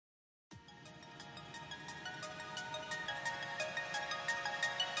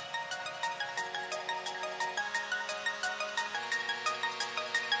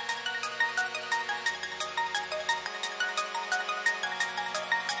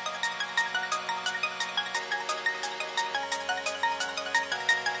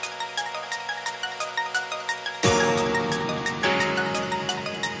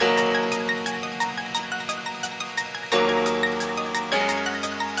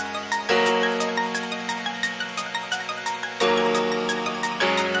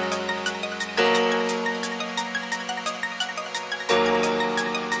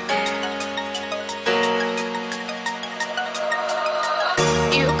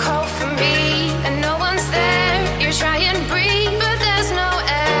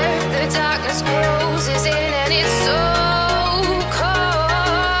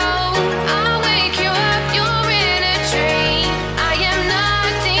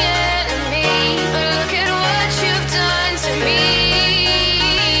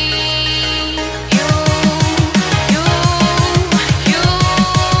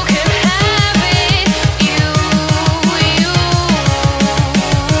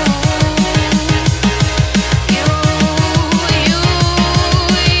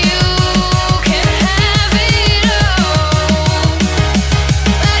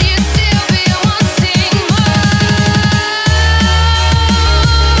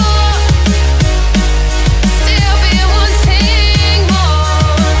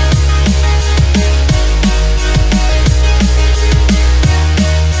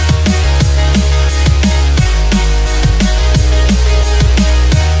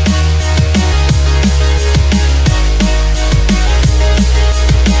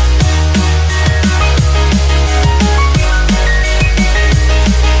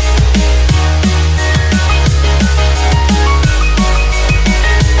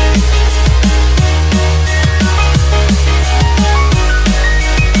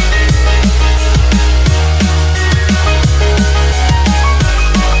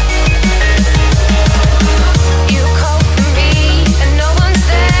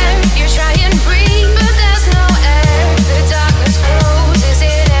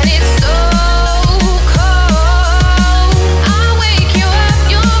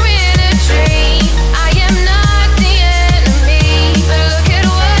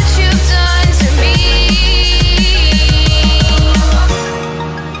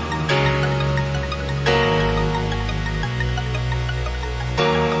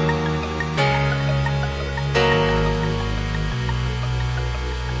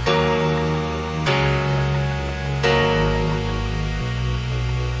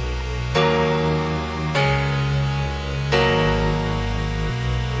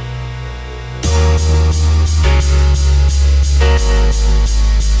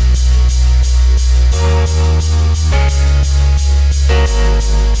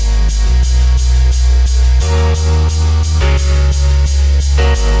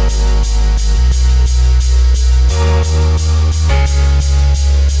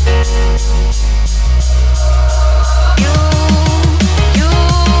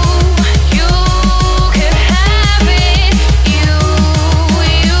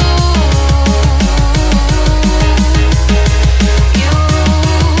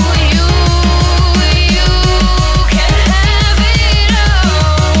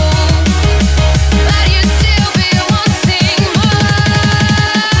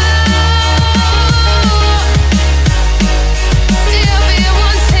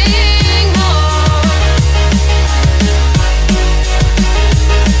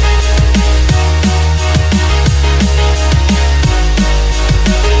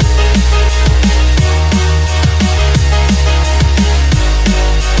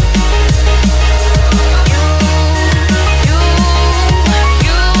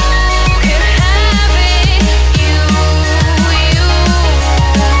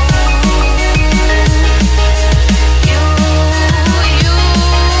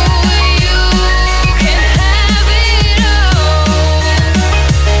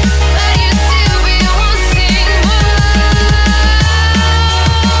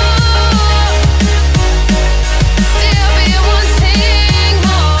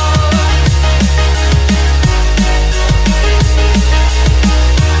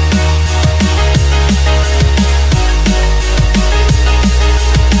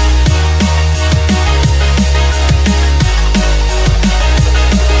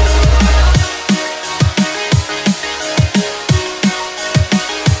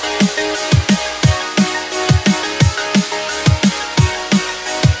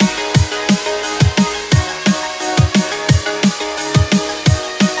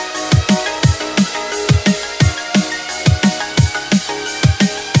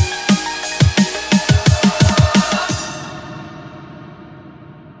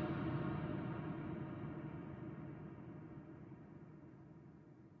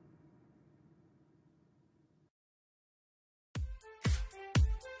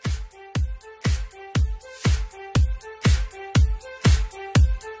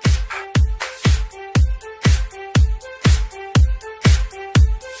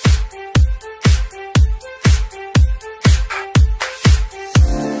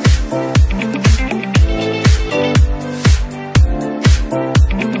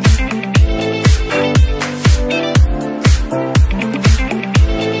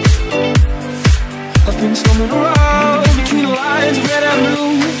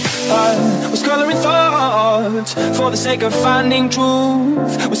heart for the sake of finding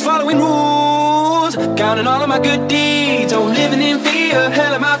truth, was following rules, counting all of my good deeds. Oh, living in fear,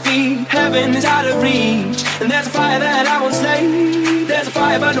 hell at my feet, heaven is out of reach. And there's a fire that I won't slay, there's a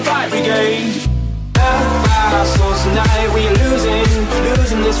fire but no fire brigade. Help our souls tonight, we are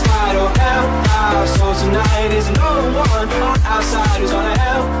losing this fight. Oh, help our souls tonight, is no one on our side who's gonna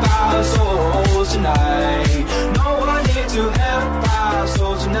help our souls tonight. No one here to help our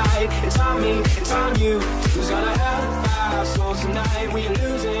souls tonight. It's on me, it's on you, who's gonna help our souls tonight? We are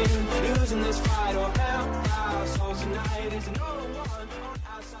losing this fight. Oh, help our souls tonight, is no one.